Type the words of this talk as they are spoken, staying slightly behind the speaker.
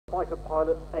Fighter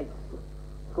Pilot Ace.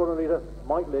 Squadron Leader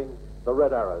Mike Ling, the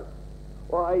Red Arrows.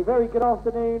 Well, a very good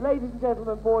afternoon, ladies and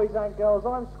gentlemen, boys and girls.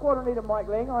 I'm Squadron Leader Mike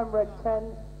Ling. I'm Red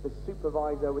 10, the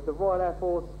supervisor with the Royal Air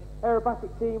Force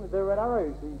aerobatic team, the Red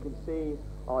Arrows, who you can see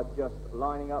are just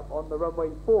lining up on the runway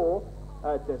for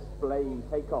a display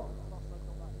takeoff.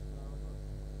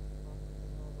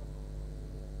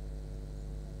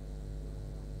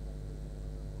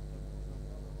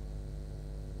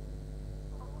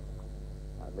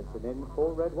 And listen in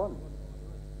for Red 1.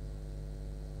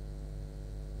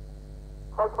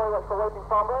 Thanks very much for waiting,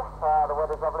 Farnborough. The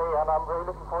weather's lovely, and I'm really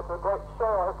looking forward to a great show.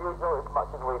 I hope you enjoy it as much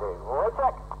as we do. Roll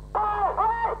check. 5,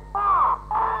 8, 4,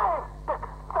 8, 6,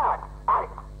 7, 8,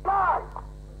 9.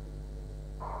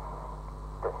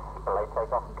 Display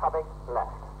takeoff coming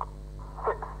left.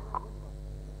 6.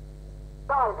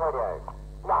 9 radio.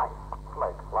 9.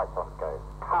 Smoke. Lights on. Go.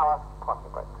 Power.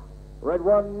 Parking brakes. Red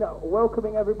 1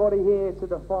 welcoming everybody here to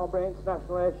the Farnborough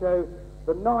International Airshow.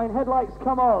 The 9 headlights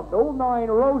come on. All 9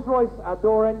 Rolls-Royce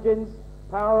outdoor engines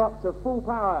power up to full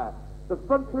power. The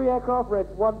front 3 aircraft,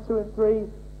 Reds 1, 2 and 3,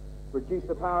 reduce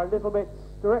the power a little bit.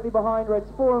 Directly behind,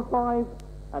 Reds 4 and 5,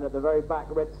 and at the very back,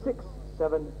 Reds 6,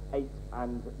 7, 8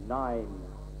 and 9.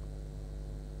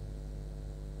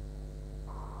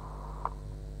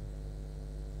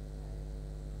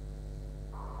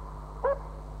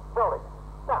 Rolling.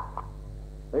 Now.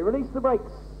 They release the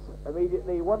brakes.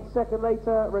 Immediately, 1 second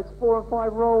later, Reds 4 and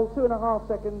 5 roll, 2.5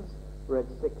 seconds,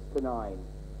 Reds 6 to 9.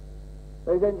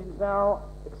 Those engines now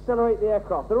accelerate the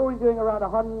aircraft. They're already doing around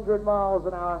 100 miles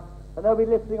an hour, and they'll be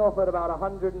lifting off at about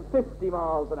 150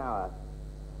 miles an hour.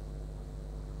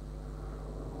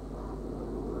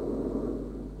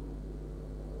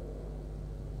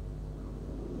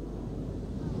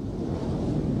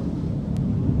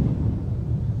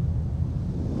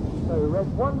 So, Reds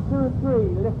 1, 2 and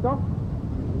 3 lift off.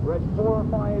 Red 4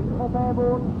 and 5 top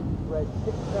airborne, Red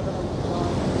 6, 7, 8,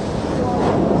 9.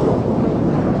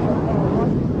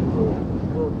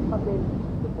 Will cut in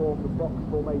to form the box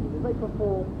formation as they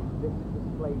perform this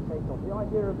display takeoff. The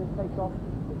idea of this takeoff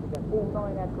is to get all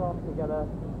 9 aircraft together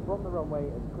from the runway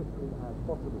as quickly as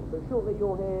possible. So shortly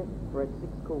you'll hear Red 6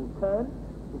 called turn.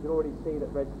 You can already see that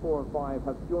Reds 4 and 5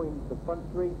 have joined the front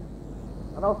 3.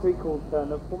 And after he calls turn,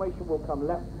 the formation will come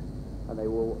left, and they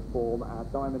will form our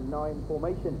Diamond 9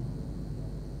 formation.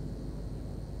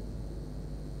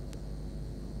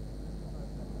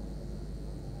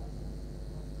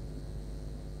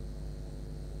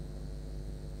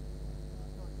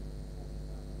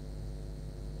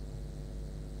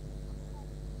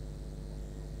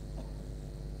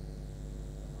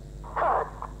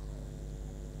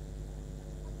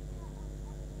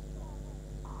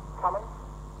 Coming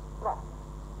left.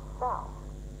 Now.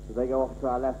 As they go off to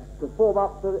our left to form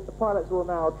up, the pilots will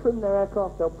now trim their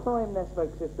aircraft, they'll prime their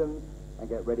smoke systems and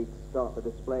get ready to start the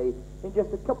display in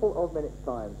just a couple of minutes'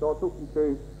 time. So I'll talk you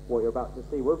through what you're about to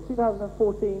see. Well,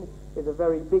 2014 is a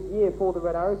very big year for the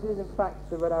Red Arrows. It is in fact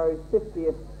the Red Arrows'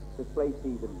 50th display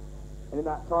season. And in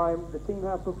that time, the team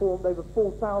have performed over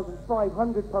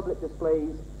 4,500 public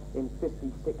displays in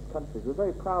 56 countries. We're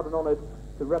very proud and honoured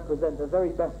to represent the very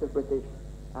best of British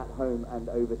at home and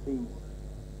overseas.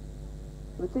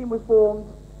 The team was formed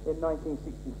in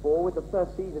 1964 with the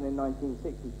first season in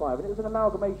 1965, and it was an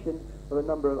amalgamation of a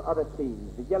number of other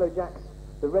teams. The Yellow Jacks,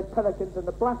 the Red Pelicans and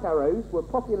the Black Arrows were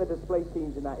popular display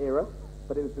teams in that era,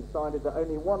 but it was decided that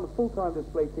only one full-time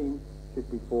display team should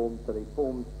be formed, so they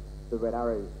formed the Red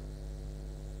Arrows.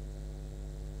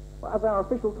 Well, as our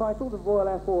official title, the Royal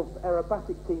Air Force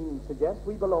Aerobatic Team suggests,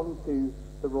 we belong to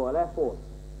the Royal Air Force.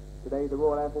 Today, the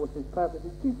Royal Air Force's purpose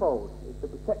is twofold. It's to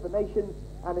protect the nation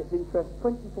and its interests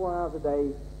 24 hours a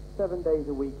day, 7 days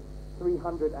a week,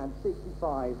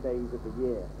 365 days of the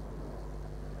year.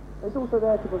 It's also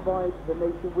there to provide the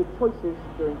nation with choices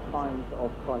during times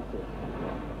of crisis.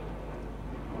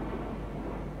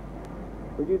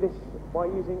 We do this by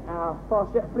using our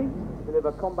fast jet fleet to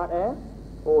deliver combat air,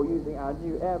 or using our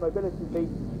new air mobility fleet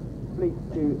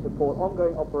to support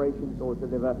ongoing operations or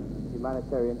deliver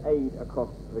humanitarian aid across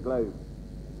the globe.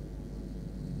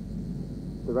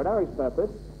 The Red Arrow's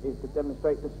purpose is to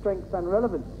demonstrate the strength and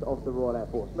relevance of the Royal Air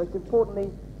Force, most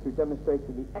importantly through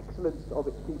demonstrating the excellence of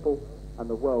its people and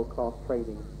the world-class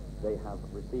training they have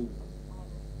received.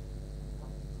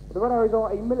 The Red Arrows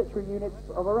are a military unit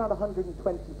of around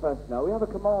 120 personnel. We have a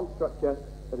command structure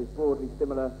that is broadly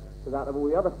similar to that of all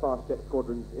the other fast jet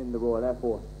squadrons in the Royal Air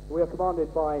Force. We are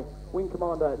commanded by Wing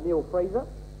Commander Neil Fraser.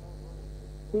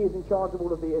 He is in charge of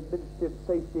all of the administrative,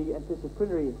 safety and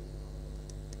disciplinary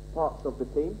parts of the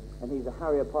team, and he's a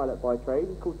Harrier pilot by trade.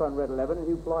 He's called sign Red 11, and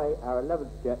he'll fly our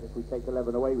 11th jet if we take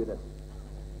 11 away with us.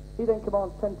 He then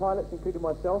commands 10 pilots, including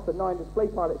myself, the 9 display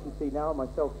pilots you see now, and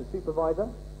myself, the supervisor.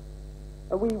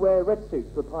 And we wear red suits.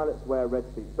 The pilots wear red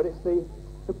suits. But it's the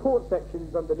support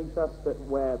sections underneath us that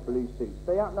wear blue suits.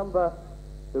 They outnumber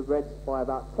the reds by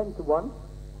about 10 to 1.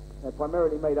 They're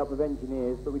primarily made up of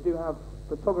engineers, but we do have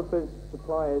photographers,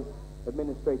 suppliers,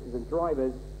 administrators and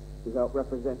drivers who help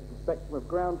represent the spectrum of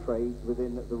ground trades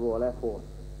within the Royal Air Force.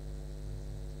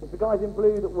 It's the guys in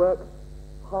blue that work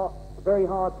very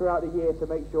hard throughout the year to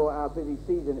make sure our busy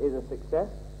season is a success.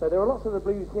 So there are lots of the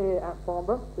blues here at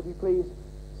Farnborough. So if you please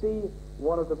see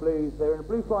one of the blues. They're in a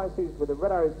blue flying suit with a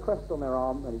RedArrows crest on their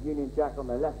arm and a Union Jack on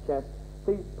their left chest.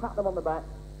 Please pat them on the back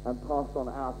and pass on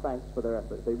our thanks for their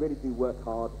efforts. They really do work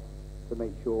hard to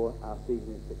make sure our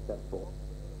season is successful.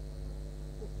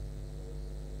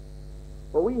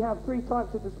 Well, we have 3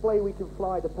 types of display we can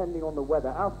fly depending on the weather.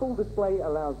 Our full display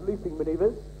allows looping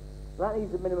maneuvers. That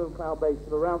needs a minimum cloud base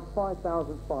of around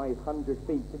 5,500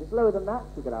 feet. If it's lower than that,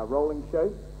 we get our rolling show,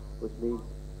 which means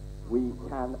we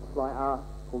can fly our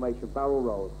formation barrel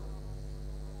rolls.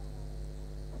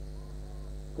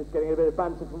 Just getting a bit of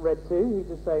banter from Red 2, who's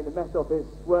just saying the Met Office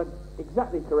weren't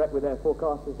exactly correct with their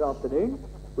forecast this afternoon.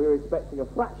 We were expecting a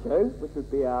flat show, which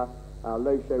would be our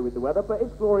low show with the weather, but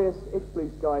it's glorious, it's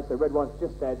blue sky, so Red 1's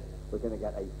just said we're going to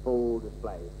get a full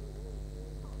display.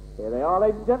 Here they are,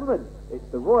 ladies and gentlemen.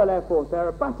 It's the Royal Air Force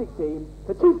Aerobatic Team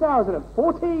for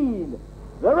 2014,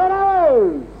 the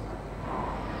RedArrows!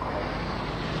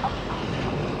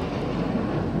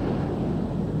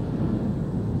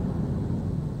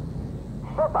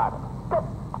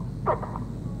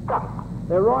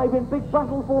 They arrive in big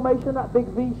battle formation, that big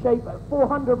V shape at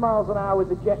 400 miles an hour with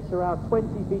the jets around 20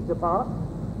 feet apart.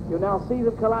 You'll now see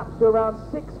them collapse to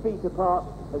around 6 feet apart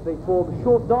as they form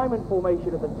short diamond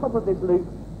formation at the top of this loop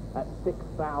at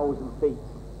 6,000 feet.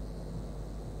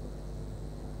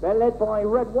 They're led by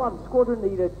Red 1 squadron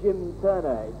leader Jim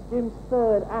Turner. It's Jim's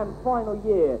 3rd and final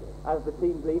year as the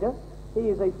team's leader. He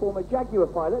is a former Jaguar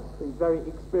pilot. He's very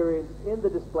experienced in the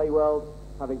display world,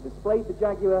 having displayed the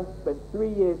Jaguar, spent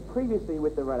 3 years previously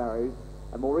with the RedArrows,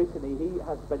 and more recently he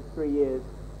has spent 3 years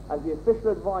as the official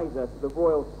advisor to the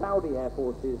Royal Saudi Air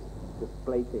Force's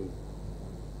display team.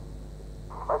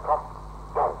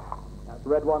 That's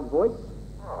Red 1's voice.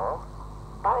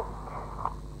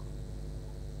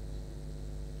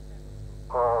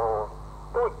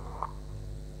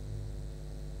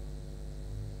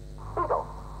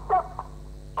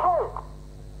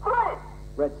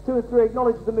 Reds 2 and 3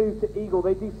 acknowledge the move to Eagle.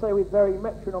 They do so with very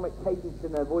metronomic cadence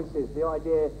in their voices. The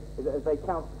idea is that as they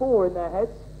count 4 in their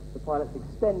heads, the pilots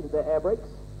extend their air brakes,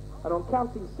 and on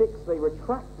counting 6 they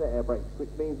retract their air brakes,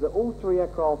 which means that all 3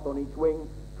 aircraft on each wing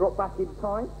drop back in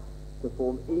time to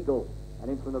form Eagle. And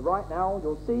in from the right now,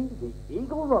 you'll see the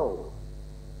Eagle roll.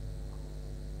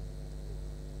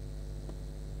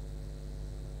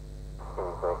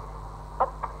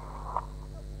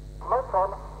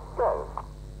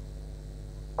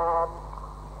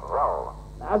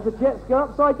 As the jets go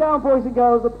upside down, boys and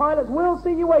girls, the pilots will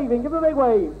see you waving. Give them a big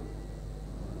wave.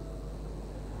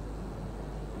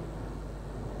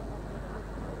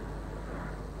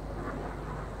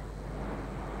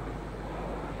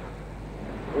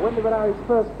 When the RedArrows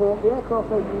first formed, the aircraft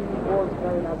they used was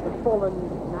known as the Fallen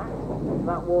Gnat.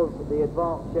 That was the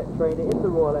advanced jet trainer in the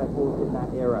Royal Air Force in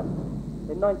that era.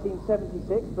 In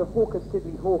 1976, the Hawker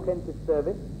Siddeley Hawk entered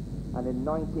service, and in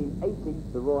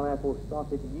 1980, the Royal Air Force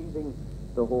started using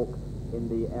the Hawk in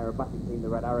the aerobatic team, the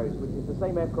RedArrows, which is the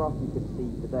same aircraft you can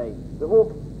see today. The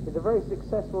Hawk is a very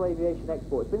successful aviation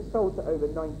export. It's been sold to over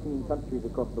 19 countries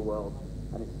across the world,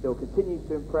 and it still continues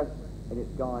to impress in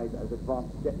its guise as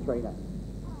advanced jet trainer.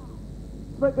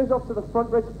 Smoke goes off to the front.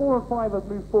 Reds 4 and 5 have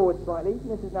moved forward slightly.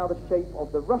 This is now the shape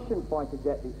of the Russian fighter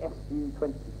jet, the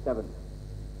Su-27.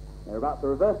 They're about to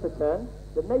reverse the turn.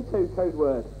 The NATO code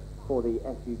word for the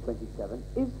Su-27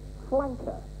 is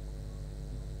flanker.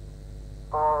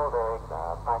 Holding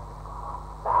the back.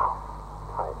 Now,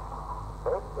 tight.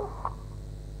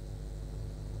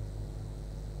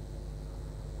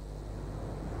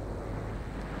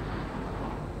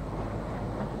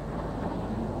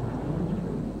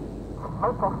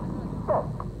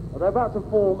 Well, they're about to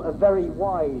form a very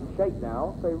wide shape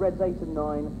now, so Reds 8 and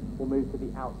 9 will move to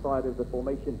the outside of the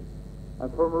formation.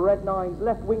 And from Red 9's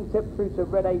left wingtip through to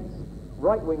Red 8's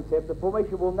right wingtip, the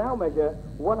formation will now measure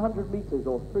 100 metres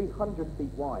or 300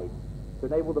 feet wide. To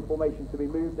enable the formation to be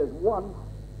moved as one,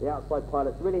 the outside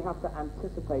pilots really have to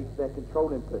anticipate their control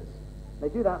inputs. They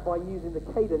do that by using the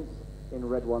cadence in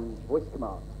Red 1's voice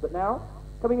commands. But now,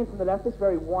 coming in from the left, this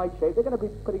very wide shape, they're going to be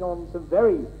putting on some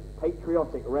very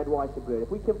patriotic red, white and blue.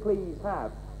 If we can please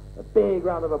have a big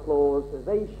round of applause as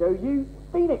they show you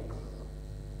Phoenix.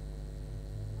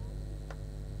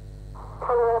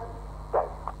 clear, go.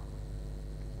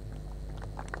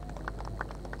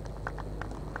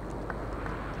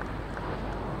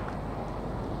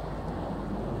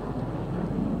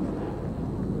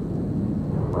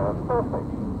 Perfect.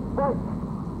 Right.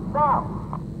 Now.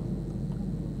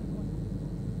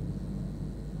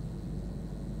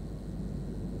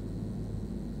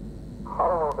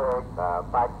 Holding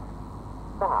back.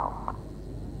 Now.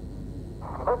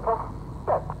 Okay.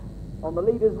 Go. On the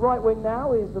leader's right wing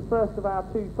now is the first of our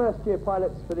two first-year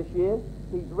pilots for this year.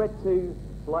 He's Red 2,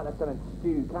 Flight Lieutenant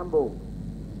Stu Campbell.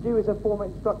 Stu is a former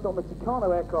instructor on the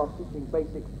Tucano aircraft teaching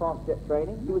basic fast jet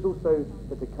training. He was also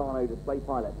the Tucano display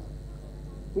pilot.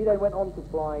 He then went on to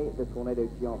fly the Tornado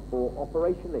GR4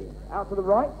 operationally. Out to the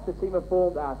right, the team have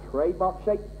formed our trademark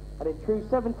shape, and in true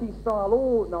 70s style,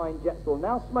 all 9 jets will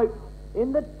now smoke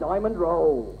in the diamond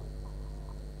roll.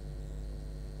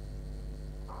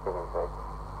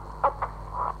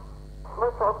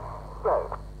 Smoke on,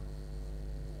 go.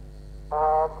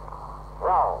 And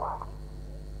roll.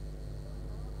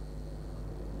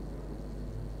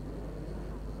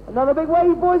 Another big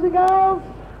wave, boys and girls!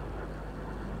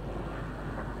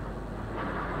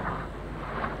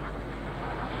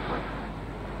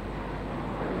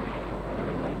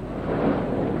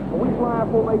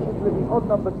 Formations with the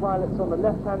odd-numbered pilots on the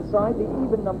left-hand side, the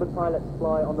even-numbered pilots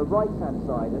fly on the right-hand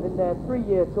side, and in their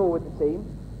 3-year tour with the team,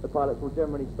 the pilots will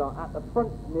generally start at the front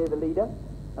near the leader,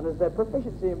 and as their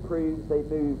proficiency improves, they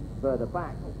move further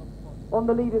back. On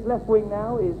the leader's left wing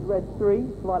now is Red 3,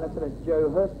 Flight Lieutenant Joe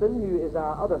Hurston, who is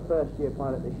our other first-year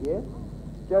pilot this year.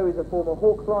 Joe is a former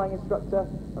Hawk flying instructor,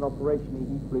 and operationally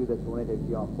he flew the Tornado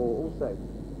GR4 also.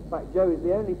 In fact, Joe is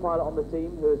the only pilot on the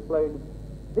team who has flown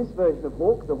this version of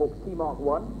Hawk, the Hawk T Mark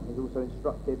 1, is also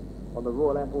instructed on the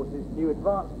Royal Air Force's new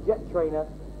advanced jet trainer,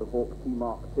 the Hawk T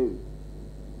Mark 2.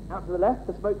 Out to the left,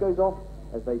 the smoke goes off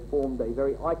as they formed a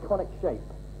very iconic shape.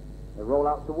 They roll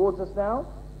out towards us now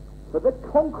for the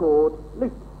Concorde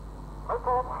loop. Okay,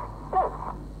 go.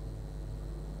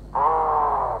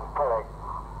 And pulling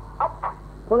up.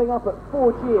 Pulling up at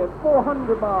 4G at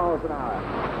 400 miles an hour.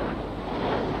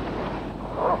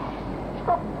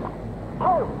 Stop.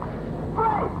 Hold.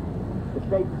 The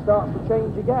shape starts to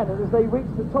change again, and as they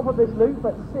reach the top of this loop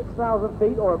at 6,000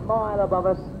 feet or a mile above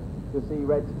us, you'll see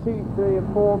Reds 2, 3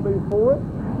 and 4 move forward.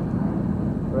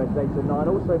 Reds 8 and 9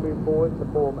 also move forward to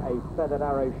form a feathered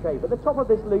arrow shape. At the top of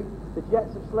this loop, the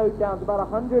jets have slowed down to about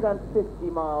 150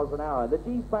 miles an hour. The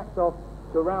G's backed off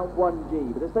to around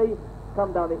 1G, but as they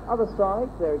come down the other side,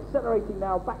 they're accelerating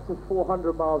now back to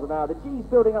 400 miles an hour. The G's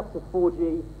building up to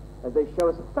 4G as they show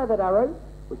us a feathered arrow,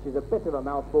 which is a bit of a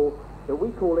mouthful, so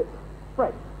we call it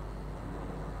Fred.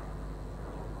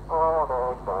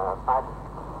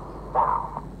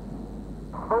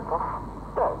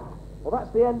 Well, that's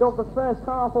the end of the first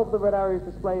half of the Red Arrows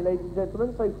display, ladies and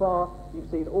gentlemen. So far, you've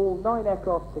seen all 9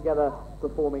 aircraft together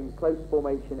performing close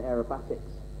formation aerobatics.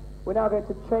 We're now going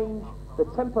to change the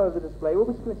tempo of the display.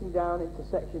 We'll be splitting down into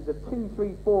sections of 2,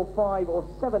 3, 4, 5 or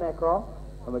 7 aircraft,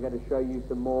 and we're going to show you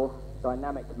some more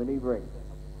dynamic manoeuvring.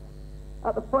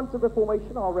 At the front of the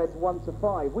formation are Reds 1 to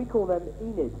 5. We call them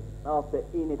Enid, after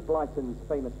Enid Blyton's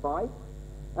famous 5.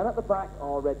 And at the back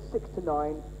are Reds 6 to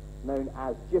 9, known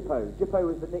as Jippo. Jippo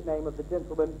was the nickname of the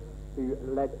gentleman who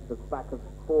led the back of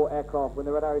 4 aircraft when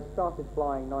the Red Arrows started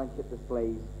flying 9-ship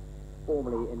displays,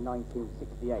 formally in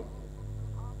 1968.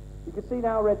 You can see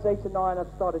now Reds 8 and 9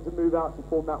 have started to move out to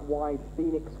form that wide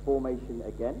Phoenix formation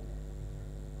again.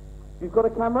 If you've got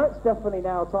a camera, it's definitely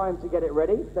now time to get it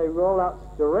ready. They roll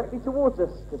out directly towards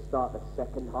us to start the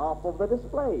second half of the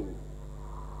display.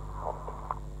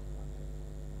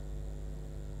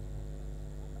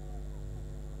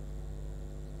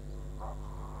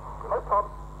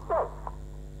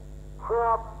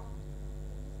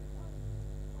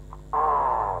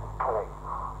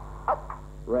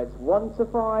 Reds 1 to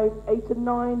 5, 8 and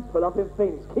 9, pull up in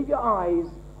Phoenix. Keep your eyes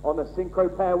on the synchro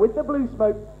pair with the blue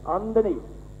smoke underneath.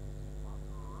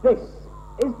 This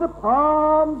is the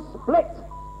Palm Split.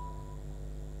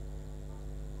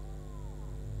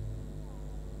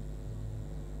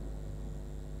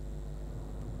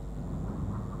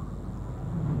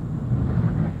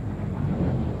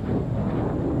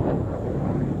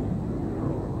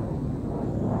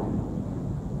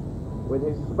 With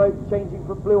his smoke changing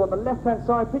from blue on the left-hand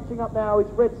side, pitching up now is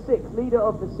Red 6, leader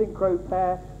of the synchro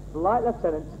pair, Flight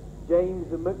Lieutenant James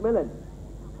McMillan.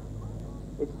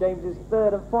 It's James's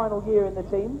 3rd and final year in the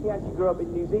team. He actually grew up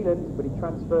in New Zealand, but he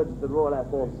transferred to the Royal Air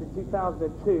Force in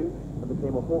 2002 and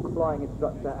became a Hawk flying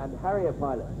instructor and Harrier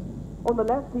pilot. On the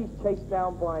left, he's chased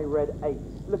down by Red 8.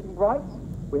 Looking right,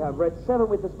 we have Red 7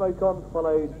 with the smoke on,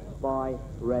 followed by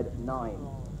Red 9.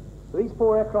 So these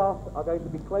four aircraft are going to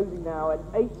be closing now at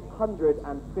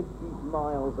 850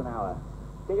 miles an hour.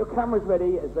 Get your cameras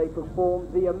ready as they perform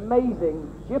the amazing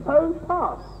Jippo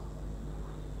Pass.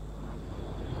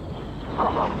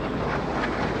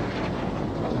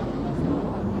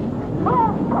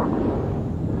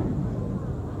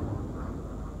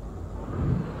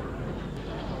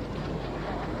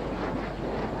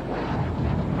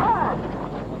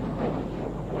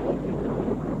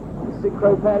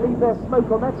 Synchro pair leave their smoke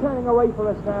on. They're turning away from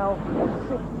us now at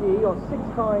 6G, or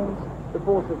 6 times the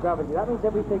force of gravity. That means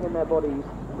everything in their bodies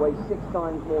weighs 6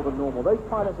 times more than normal. Those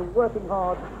pilots are working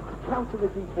hard to counter the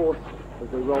G-force as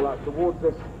they roll out towards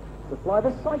us to fly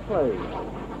the Cyclone.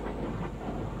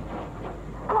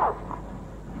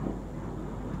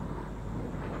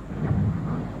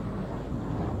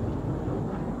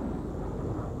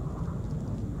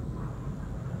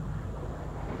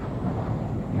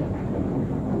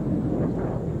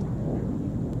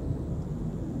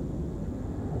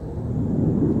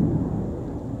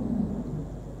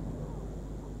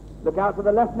 Look out to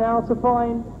the left now to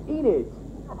find Enid.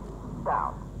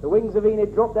 Down. The wings of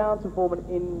Enid drop down to form an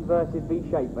inverted V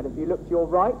shape. And if you look to your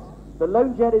right, the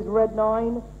lone jet is Red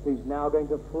 9, who's now going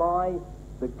to fly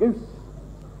the Goose.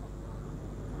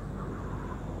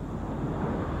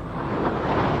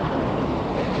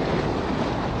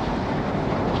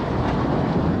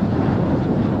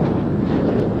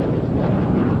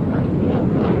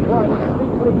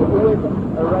 With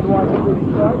a red, white and blue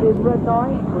stripe is Red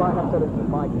 9, Flight Lieutenant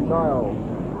Mike Child.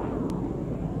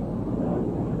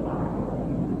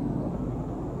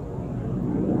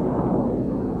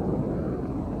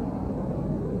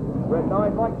 Red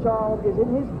 9 Mike Child is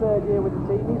in his 3rd year with the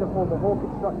team. He's a former Hawk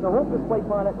instructor, Hawk display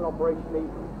pilot, and operationally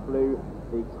flew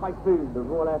the Typhoon, the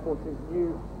Royal Air Force's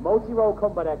new multi-role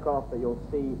combat aircraft that you'll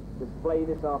see display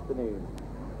this afternoon.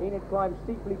 Enid climbs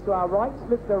steeply to our right,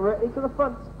 looks directly to the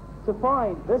front to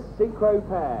find the Synchro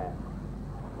pair.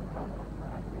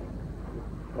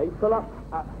 They pull up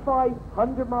at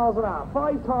 500 miles an hour,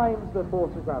 5 times the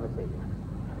force of gravity.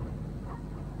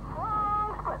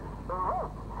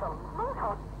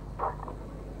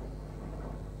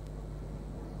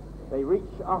 They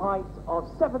reach a height of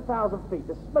 7,000 feet.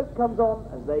 The smoke comes on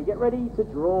as they get ready to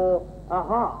draw a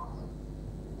heart.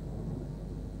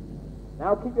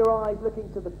 Now keep your eyes looking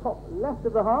to the top left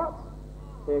of the heart.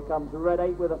 Here comes Red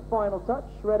 8 with a final touch.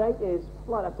 Red 8 is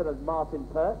Flight Lieutenant Martin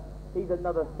Pert. He's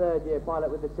another 3rd year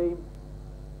pilot with the team,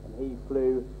 and he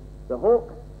flew the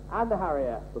Hawk and the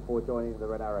Harrier before joining the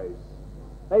Red Arrows.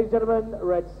 Ladies and gentlemen,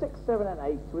 Red 6, 7 and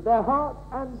 8 with their heart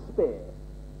and spear.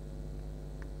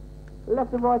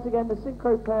 Left and right again, the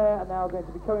Synchro pair are now going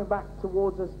to be coming back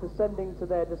towards us, descending to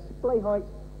their display height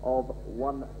of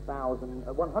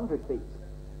 100 feet.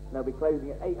 And they'll be closing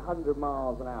at 800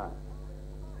 miles an hour.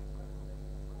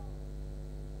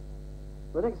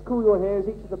 The next call you'll hear is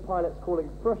each of the pilots calling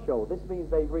threshold. This means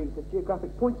they've reached a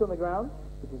geographic point on the ground,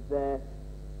 which is their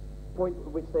point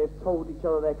at which they have told each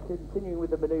other they're continuing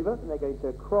with the manoeuvre, and they're going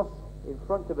to cross in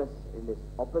front of us in this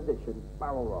opposition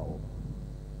barrel roll.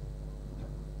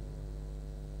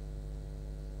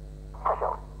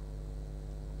 Threshold.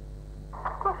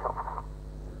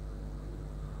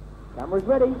 Cameras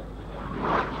ready.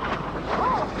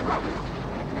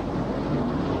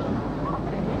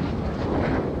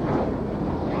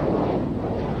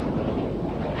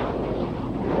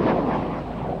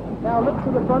 Now look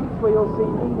to the front where you'll see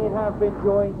Enid have been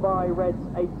joined by Reds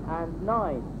 8 and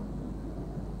 9.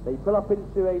 They pull up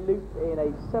into a loop in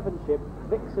a 7-ship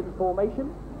Vixen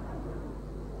formation.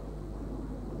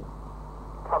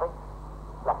 Coming.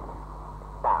 Left.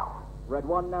 Now. Red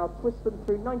 1 now twists them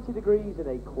through 90 degrees in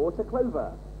a quarter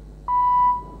clover.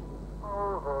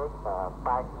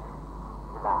 Back.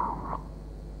 Now.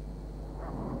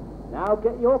 Now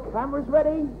get your cameras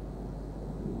ready.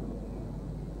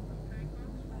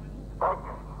 Break.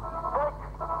 Break.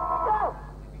 Go!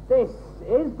 This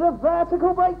is the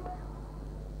vertical brake.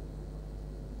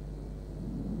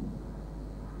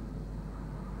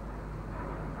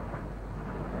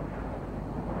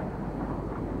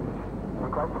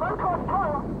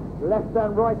 Left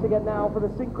and right again now for the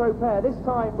Synchro pair. This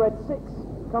time Red 6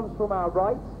 comes from our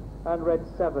right and Red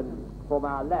 7 from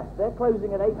our left. They're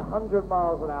closing at 800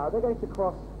 miles an hour. They're going to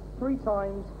cross 3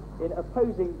 times in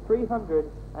opposing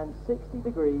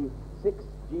 360-degree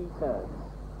 6G turns.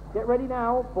 Get ready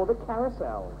now for the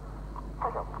carousel.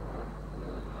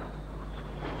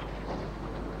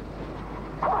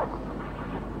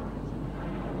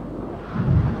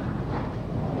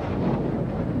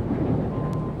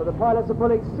 So the pilots are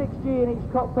pulling 6G in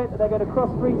each cockpit. They're going to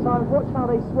cross 3 times. Watch how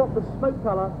they swap the smoke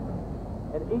colour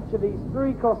in each of these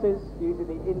 3 crosses using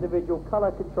the individual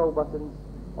colour control buttons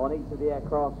on each of the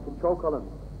aircraft's control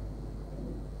columns.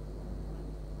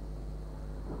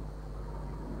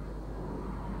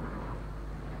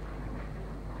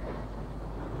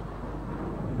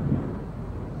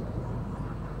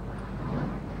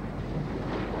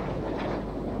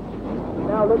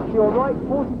 Now look to your right,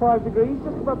 45 degrees,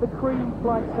 just above the Cream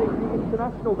Flight Safety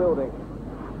International building.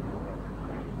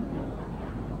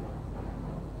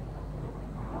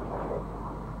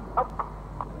 Up.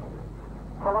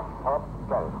 Colour on,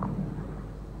 go.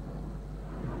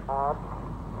 And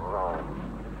roll.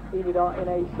 Enid are in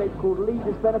a shape called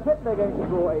Leader's Benefit. They're going to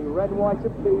draw a red, white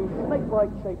and blue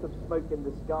snake-like shape of smoke in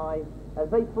the sky as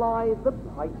they fly the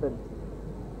Python.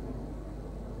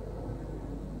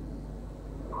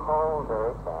 Hold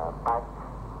it back,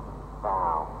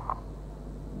 down.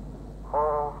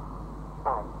 Hold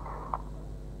back.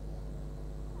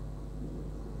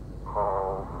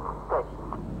 Hold straight.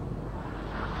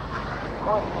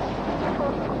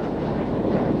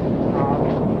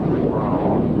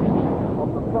 On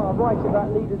the far right of that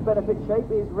Leader's Benefit shape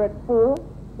is Red 4.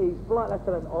 He's Flight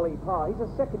Lieutenant Ollie Parr. He's a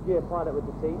second-year pilot with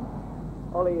the team.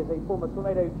 Ollie is a former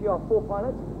Tornado GR4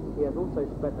 pilot. He has also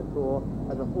spent a tour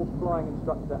as a force flying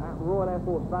instructor at Royal Air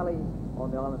Force Valley on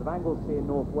the island of Anglesey in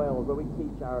North Wales, where we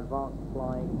teach our advanced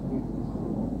flying students.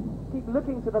 Keep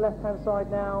looking to the left-hand side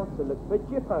now to look for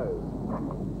Jippo.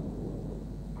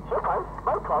 Jippo,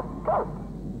 smoke on, go.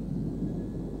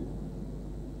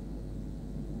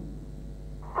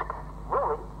 6,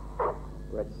 rolling.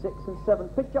 Red 6 and 7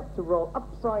 pitch up to roll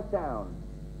upside down.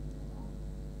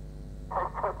 10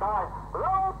 to 9,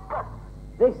 roll, go.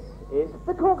 This is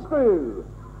the corkscrew.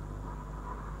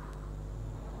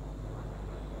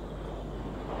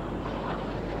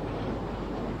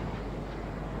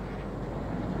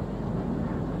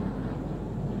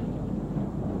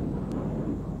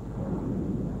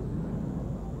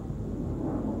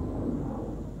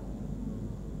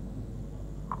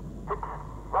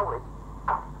 Rolling.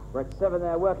 Red 7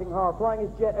 there working hard, flying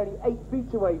his jet only 8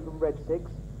 feet away from Red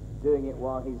 6, doing it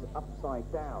while he's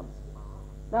upside down.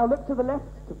 Now look to the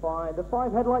left to find the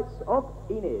 5 headlights of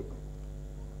Enid.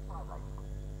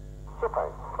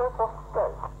 Jippo, smoke off,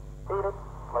 go. Enid,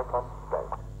 smoke on, go.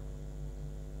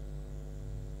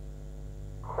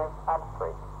 2 and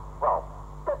 3, roll.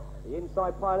 The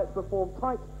inside pilots perform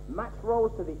tight match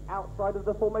rolls to the outside of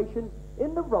the formation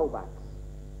in the rollbacks.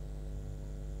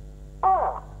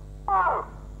 Oh! Oh!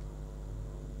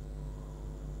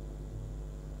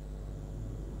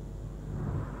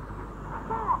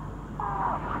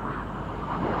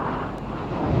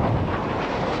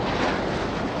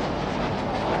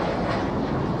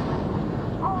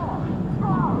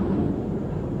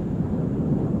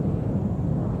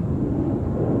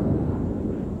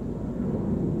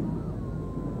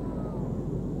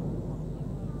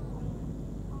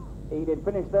 Enid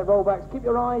finished their rollbacks. Keep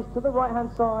your eyes to the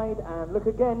right-hand side and look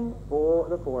again for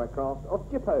the 4 aircraft of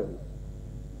Jippo.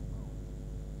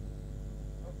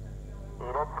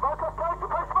 Enid, smoke off, go.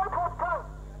 Jippo, smoke off, go.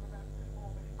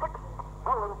 6,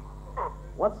 rolling.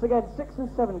 Once again, 6 and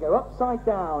 7 go upside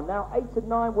down. Now 8 and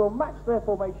 9 will match their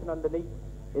formation underneath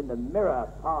in the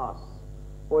mirror pass.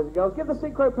 Boys and girls, give the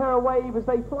synchro pair a wave as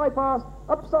they fly past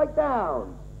upside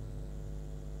down.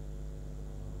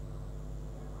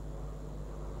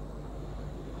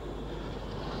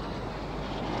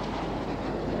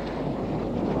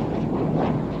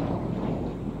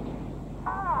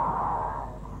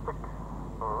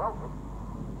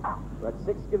 Red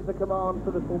 6 gives the command for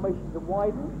the formation to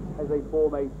widen as they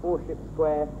form a 4-ship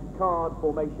square card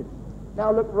formation.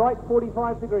 Now look right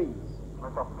 45 degrees.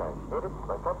 Smoke off, go. Enid,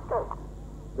 smoke off, go.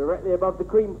 Directly above the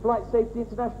Cream Flight Safety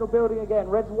International building again.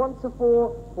 Reds 1 to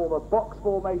 4 form a box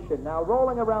formation. Now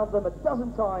rolling around them a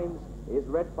dozen times is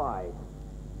Red 5.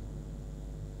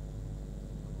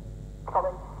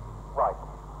 Coming right.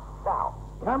 Now.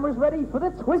 Cameras ready for the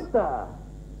twister.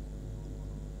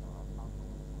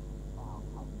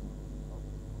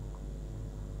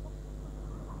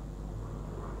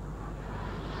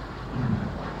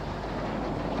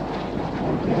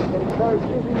 Getting very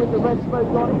busy with the red smoke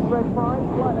on. It's Red 5,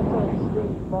 Flight Lieutenant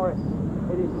Steve Morris.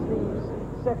 It is Steve's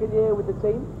second year with the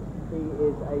team. He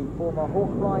is a former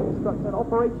Hawk flying instructor, and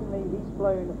operationally he's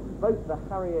flown both the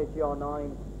Harrier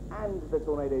GR9 and the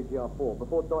Tornado GR4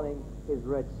 before donning his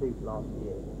red suit last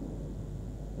year.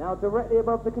 Now directly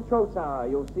above the control tower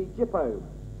you'll see Jippo.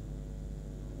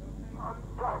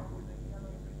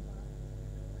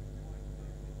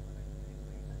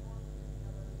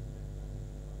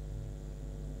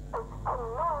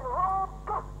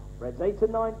 Reds 8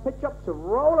 and 9 pitch up to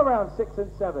roll around 6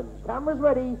 and 7. Cameras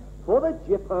ready for the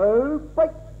Jippo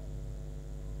break.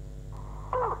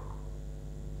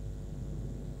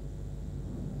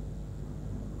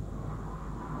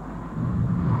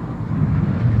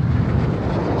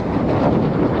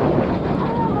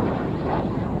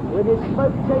 With his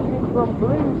smoke changing from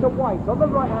blue to white on the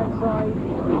right-hand side, is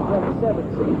red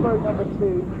 7, Seabow number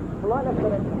 2, Flight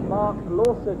Lieutenant Mark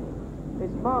Lawson.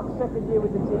 It's Mark's second year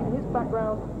with the team. His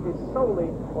background is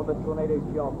solely on the Tornado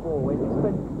GR4, where he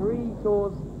spent 3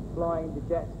 tours flying the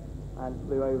jet and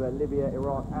flew over Libya,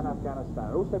 Iraq and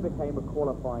Afghanistan. Also became a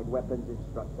qualified weapons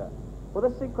instructor. Well,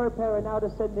 the synchro pair are now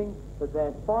descending for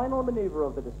their final manoeuvre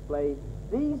of the display.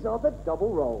 These are the double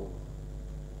rolls.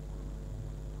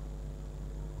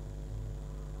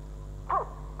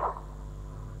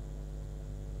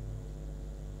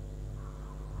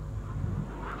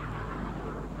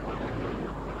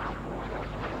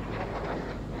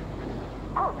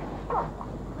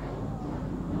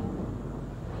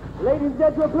 Ladies and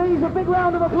gentlemen, please, a big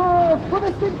round of applause for the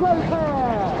synchro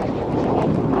pair.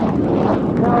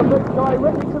 Now look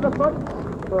directly to the front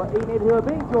for Enid, who are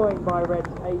being joined by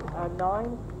Reds 8 and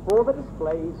 9 for the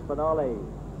display's finale.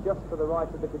 Just to the right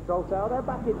of the control tower, they're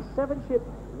back in 7-ship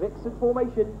Vixen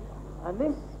formation, and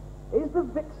this is the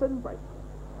Vixen break.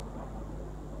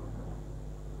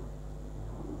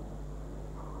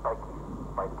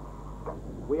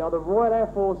 We are the Royal Air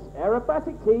Force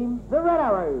Aerobatic Team, the Red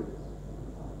Arrows.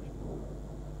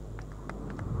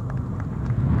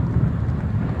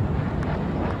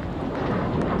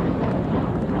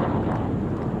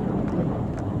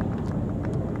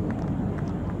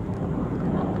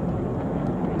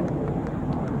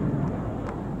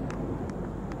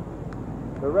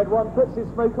 The Red One puts his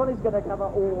smoke on. He's going to cover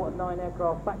all 9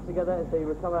 aircraft back together as they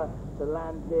recover to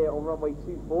land here on runway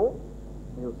 24.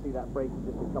 And you'll see that break in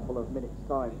just a couple of minutes'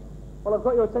 time. Well, I've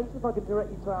got your attention. If I can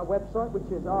direct you to our website, which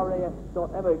is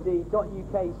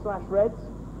raf.mod.uk/reds.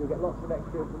 You'll get lots of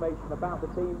extra information about the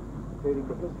team, including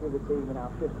the history of the team and our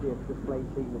 50th display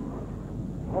season.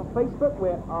 On Facebook,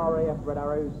 we're RAF Red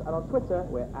Arrows, and on Twitter,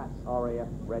 we're @RAF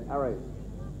Red Arrows.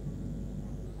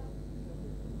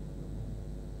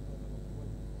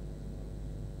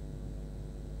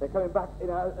 They're coming back in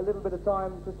a little bit of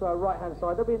time just to our right-hand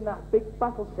side. They'll be in that big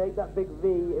battle shape, that big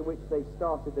V in which they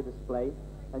started the display.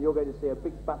 And you're going to see a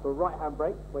big battle right-hand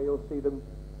break where you'll see them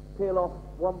peel off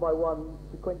one by one,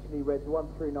 sequentially Reds 1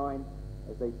 through 9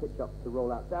 as they pitch up to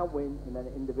roll out downwind and then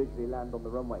individually land on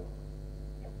the runway.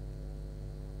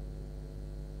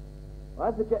 Well,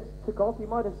 as the jets took off, you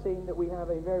might have seen that we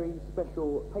have a very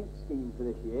special paint scheme for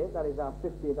this year. That is our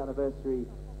 50th anniversary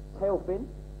tail fin.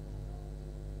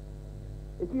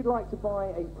 If you'd like to buy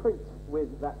a print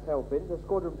with that tail fin, the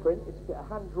squadron print, it's a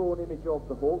hand-drawn image of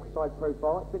the Hawk, side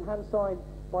profile. It's been hand-signed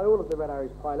by all of the Red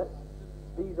Arrows pilots.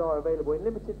 These are available in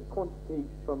limited quantity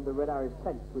from the Red Arrows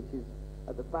tent, which is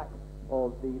at the back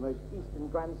of the most eastern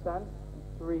grandstand.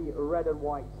 3 red and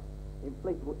white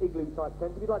inflatable igloo-type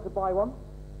tents. If you'd like to buy one,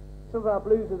 some of our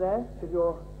blues are there. If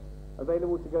you're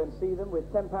available to go and see them with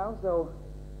 £10, they'll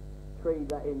trade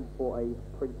that in for a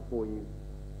print for you.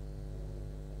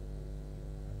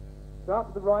 So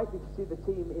out to the right, you can see the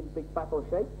team in big battle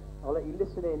shape. I'll let you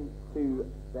listen in to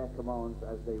their commands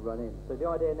as they run in. So the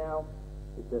idea now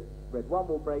is that Red 1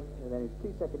 will break, and then in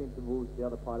 2-second intervals, the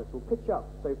other pilots will pitch up.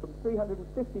 So from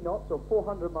 350 knots, or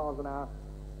 400 miles an hour,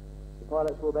 the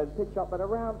pilots will then pitch up at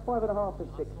around 5.5 to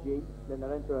 6 G. Then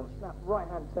they'll enter a snap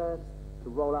right-hand turn to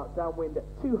roll out downwind at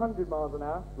 200 miles an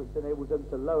hour, which enables them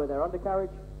to lower their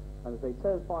undercarriage. And as they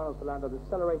turn final to land, they'll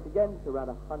accelerate again to around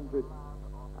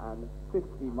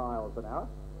 150 miles an hour.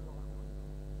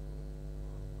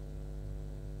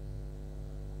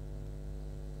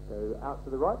 So out to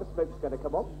the right, the smoke's going to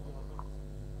come on.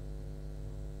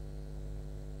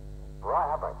 Right,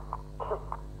 have I?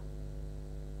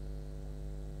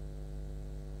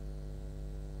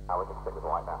 Now we can stick with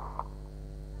white now.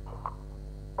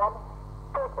 1,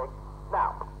 2, 3,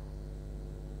 now.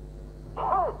 2,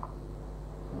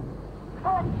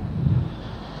 3,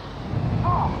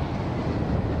 4,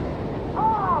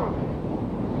 5,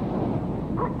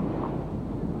 6,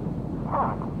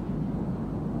 7,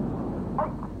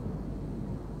 8,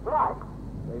 9.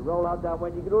 They roll out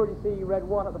downwind. You can already see Red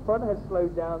 1 at the front has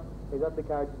slowed down. His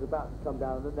undercarriage is about to come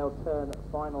down, and then they'll turn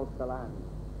finals to land.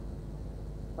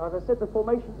 Now, as I said, the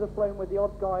formations are flown with the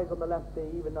odd guys on the left, the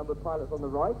even-numbered pilots on the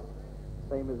right.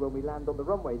 Same as when we land on the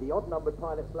runway. The odd-numbered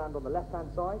pilots land on the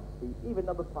left-hand side. The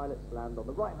even-numbered pilots land on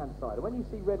the right-hand side. And when you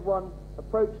see Red 1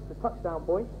 approach the touchdown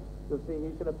point, you'll see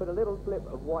he's going to put a little flip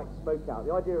of white smoke out.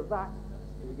 The idea of that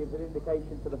is it gives an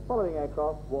indication to the following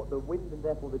aircraft what the wind and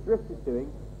therefore the drift is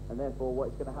doing, and therefore what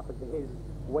is going to happen to his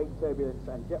wake turbulence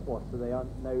and jet wash, so they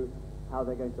know how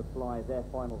they're going to fly their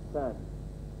final turn.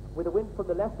 With the wind from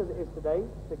the left as it is today,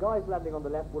 the guys landing on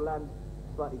the left will land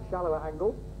slightly shallower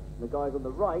angle, and the guys on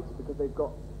the right, because they've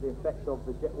got the effects of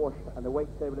the jet wash and the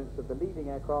wake turbulence of the leading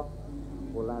aircraft,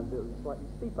 will land at a slightly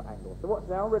steeper angle. So watch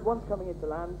now, red 1's coming into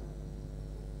land,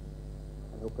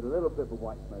 and he'll put a little bit of a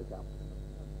white smoke out.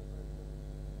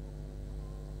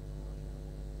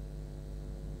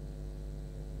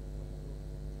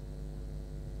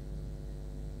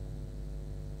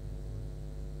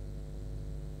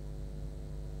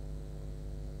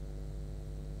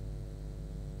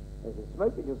 There's the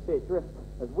smoke, and you'll see it drift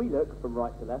as we look from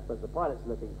right to left, as the pilot's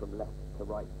looking from left to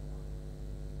right.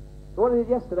 So what I did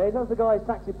yesterday is, as the guys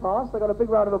taxied past, I got a big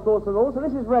round of applause from them all. So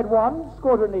this is Red 1,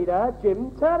 Squadron Leader,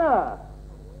 Jim Turner.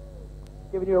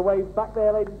 Giving you a wave back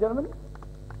there, ladies and gentlemen.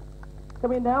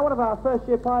 Coming in now, one of our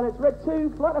first-year pilots, Red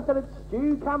 2, Flight Lieutenant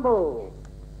Stu Campbell.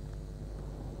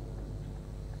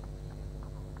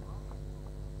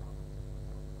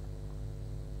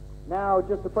 Now,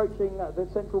 just approaching the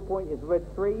central point is Red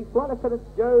 3, Flight Lieutenant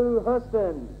Joe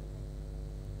Hurston.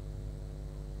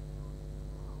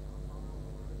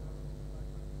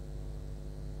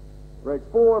 Red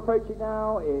 4 approaching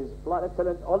now is Flight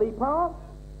Lieutenant Ollie Parr.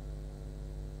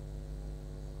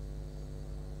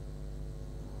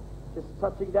 Just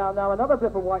touching down now, another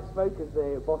blip of white smoke as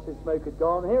the boss's smoke had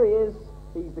gone. Here he is,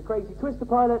 he's the crazy twister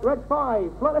pilot, Red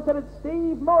 5, Flight Lieutenant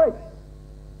Steve Morris.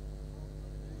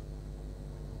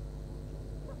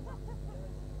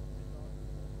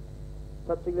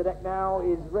 Touching the deck now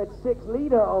is Red 6,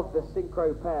 leader of the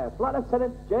synchro pair, Flight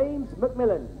Lieutenant James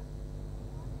McMillan.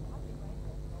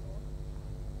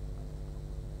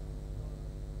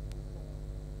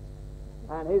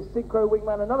 And his synchro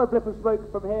wingman, another blip of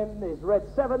smoke from him, is Red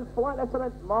 7, Flight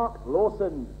Lieutenant Mark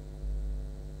Lawson.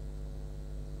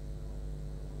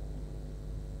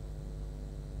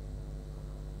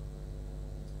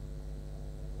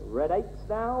 Red 8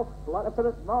 now, Flight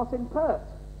Lieutenant Martin Pert.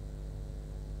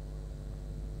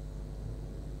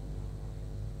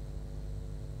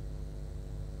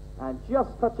 And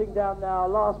just touching down now,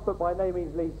 last but by no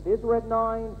means least, is Red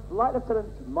 9, Flight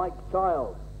Lieutenant Mike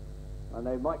Child. I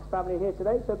know Mike's family here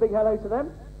today, so a big hello to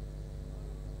them.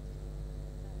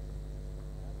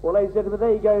 Well, ladies and gentlemen,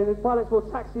 there you go. The pilots will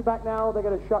taxi back now. They're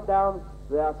going to shut down.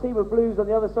 Our team of blues on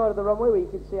the other side of the runway, where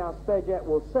you can see our spare jet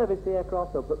will service the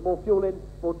aircraft. They'll put more fuel in,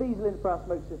 more diesel in for our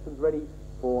smoke systems ready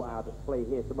for our display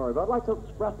here tomorrow. But I'd like to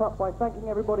wrap up by thanking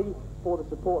everybody for the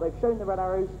support they've shown the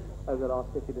RedArrows over the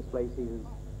last 50 display seasons.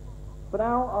 For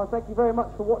now, I thank you very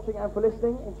much for watching and for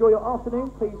listening. Enjoy your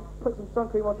afternoon. Please put some sun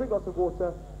cream on, drink lots of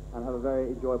water, and have a very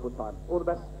enjoyable time. All the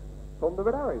best from the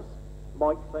RedArrows.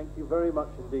 Mike, thank you very much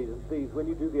indeed. And please, when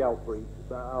you do the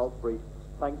outbrief,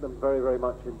 thank them very, very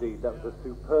much indeed. That was a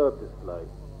superb display.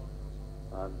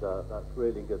 And that's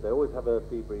really good. They always have a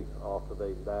debrief after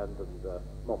they land and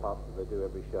mop up, as they do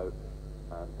every show.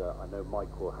 And I know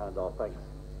Mike will hand our thanks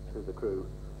to the crew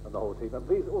and the whole team. And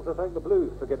please also thank the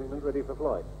Blues for getting them ready for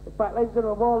flight. In fact, ladies and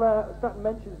gentlemen, while Stratton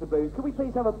mentions the Blues, could we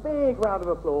please have a big round of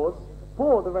applause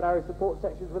for the RedArrows support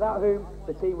sections, without whom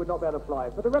the team would not be able to fly.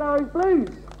 For the RedArrows Blues!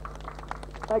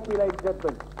 Thank you, ladies and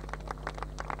gentlemen.